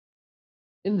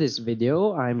In this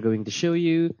video, I'm going to show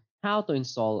you how to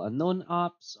install unknown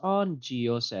apps on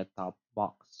Geo Set-Top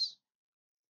Box.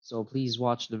 So please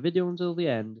watch the video until the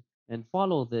end and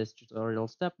follow this tutorial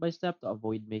step by step to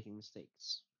avoid making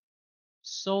mistakes.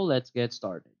 So let's get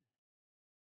started.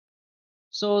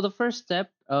 So the first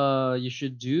step you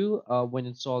should do when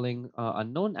installing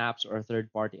unknown apps or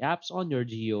third-party apps on your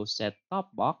Geo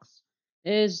Set-Top Box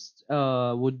is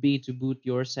would be to boot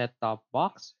your set-top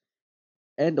box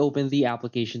and open the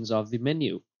applications of the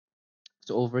menu.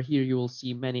 So over here, you will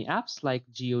see many apps like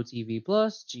GeoTV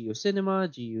Plus, GeoCinema,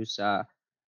 GeoSA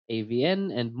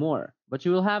AVN, and more. But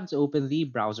you will have to open the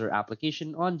browser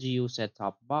application on Geo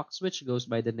Set-Top Box, which goes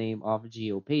by the name of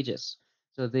GeoPages.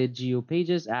 So the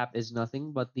GeoPages app is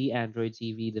nothing but the Android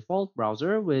TV default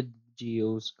browser with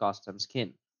Geo's custom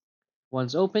skin.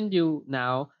 Once opened, you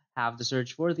now have to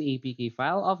search for the APK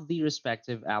file of the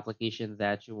respective application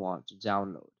that you want to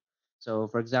download. So,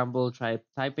 for example,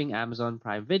 typing Amazon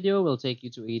Prime Video will take you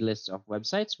to a list of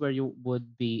websites where you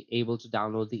would be able to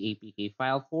download the APK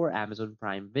file for Amazon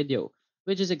Prime Video,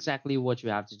 which is exactly what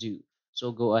you have to do.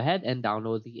 So, go ahead and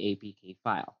download the APK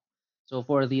file. So,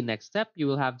 for the next step, you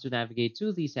will have to navigate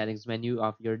to the settings menu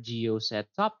of your Geo set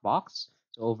top box.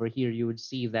 So over here, you would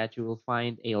see that you will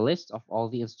find a list of all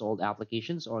the installed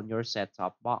applications on your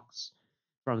set-top box.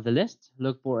 From the list,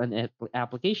 look for an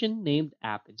application named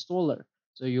App Installer.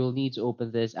 So you'll need to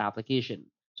open this application.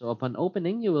 So upon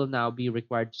opening, you will now be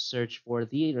required to search for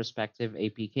the respective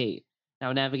APK.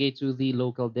 Now navigate to the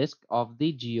local disk of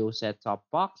the Geo set-top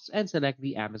box and select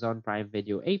the Amazon Prime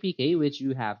Video APK which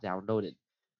you have downloaded.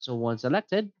 So once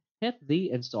selected, hit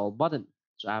the install button.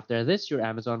 So after this, your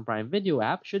Amazon Prime Video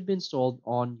app should be installed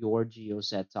on your Geo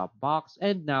set-top box,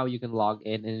 and now you can log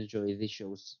in and enjoy the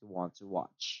shows you want to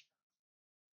watch.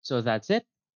 So that's it.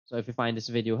 So if you find this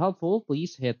video helpful,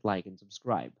 please hit like and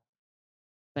subscribe.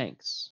 Thanks.